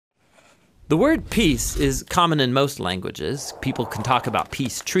The word peace is common in most languages. People can talk about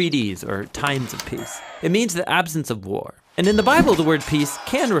peace treaties or times of peace. It means the absence of war. And in the Bible, the word peace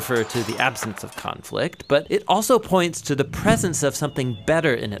can refer to the absence of conflict, but it also points to the presence of something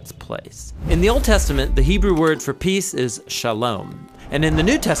better in its place. In the Old Testament, the Hebrew word for peace is shalom. And in the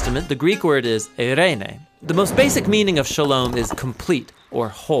New Testament, the Greek word is eirene. The most basic meaning of shalom is complete or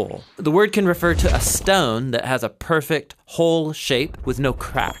whole. The word can refer to a stone that has a perfect, whole shape with no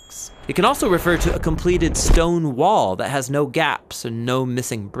cracks. It can also refer to a completed stone wall that has no gaps and no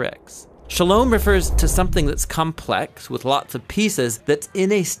missing bricks. Shalom refers to something that's complex with lots of pieces that's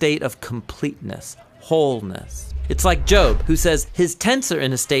in a state of completeness, wholeness. It's like Job, who says his tents are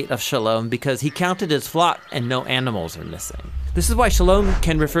in a state of shalom because he counted his flock and no animals are missing. This is why shalom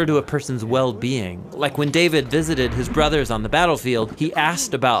can refer to a person's well-being. Like when David visited his brothers on the battlefield, he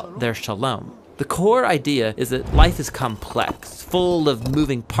asked about their shalom. The core idea is that life is complex, full of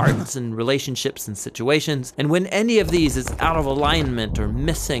moving parts and relationships and situations, and when any of these is out of alignment or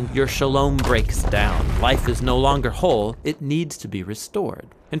missing, your shalom breaks down. Life is no longer whole, it needs to be restored.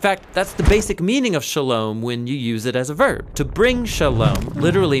 In fact, that's the basic meaning of shalom when you use it as a verb. To bring shalom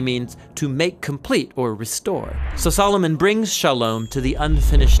literally means to make complete or restore. So Solomon brings shalom to the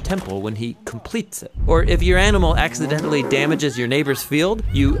unfinished temple when he completes it. Or if your animal accidentally damages your neighbor's field,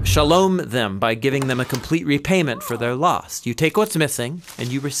 you shalom them by giving them a complete repayment for their loss. You take what's missing and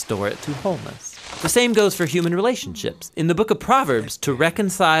you restore it to wholeness. The same goes for human relationships. In the book of Proverbs, to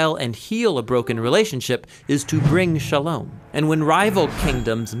reconcile and heal a broken relationship is to bring shalom. And when rival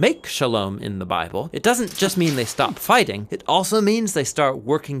kingdoms make shalom in the Bible, it doesn't just mean they stop fighting, it also means they start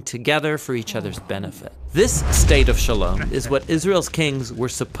working together for each other's benefit. This state of shalom is what Israel's kings were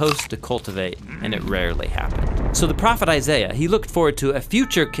supposed to cultivate, and it rarely happened. So the prophet Isaiah, he looked forward to a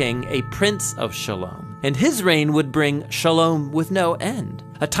future king, a prince of shalom. And his reign would bring shalom with no end.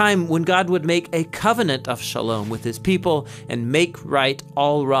 A time when God would make a covenant of shalom with his people and make right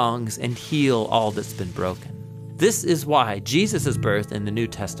all wrongs and heal all that's been broken. This is why Jesus' birth in the New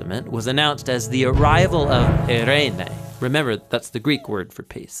Testament was announced as the arrival of eirene. Remember, that's the Greek word for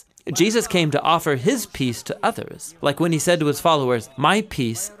peace. Jesus came to offer his peace to others, like when he said to his followers, "My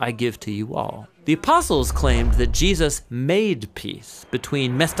peace I give to you all." The apostles claimed that Jesus made peace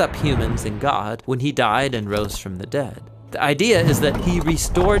between messed up humans and God when he died and rose from the dead. The idea is that he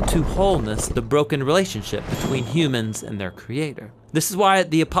restored to wholeness the broken relationship between humans and their creator. This is why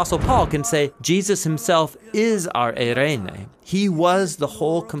the Apostle Paul can say Jesus himself is our eirene. He was the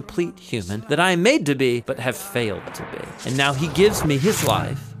whole complete human that I am made to be but have failed to be. And now he gives me his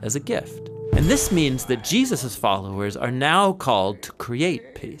life as a gift. And this means that Jesus' followers are now called to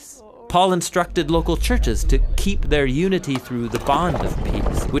create peace. Paul instructed local churches to keep their unity through the bond of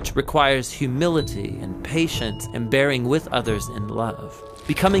peace, which requires humility and patience and bearing with others in love.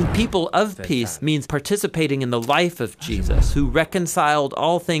 Becoming people of peace means participating in the life of Jesus, who reconciled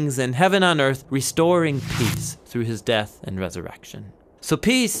all things in heaven and earth, restoring peace through his death and resurrection. So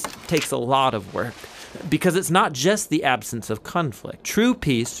peace takes a lot of work, because it's not just the absence of conflict. True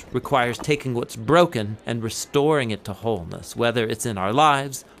peace requires taking what's broken and restoring it to wholeness, whether it's in our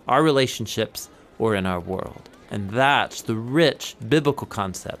lives, our relationships, or in our world. And that's the rich biblical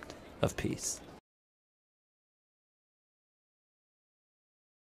concept of peace.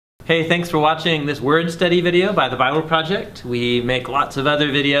 Hey, thanks for watching this word study video by the Bible Project. We make lots of other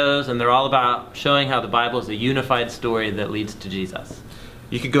videos, and they're all about showing how the Bible is a unified story that leads to Jesus.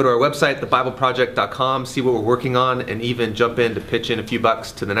 You can go to our website, thebibleproject.com, see what we're working on, and even jump in to pitch in a few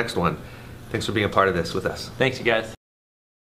bucks to the next one. Thanks for being a part of this with us. Thanks, you guys.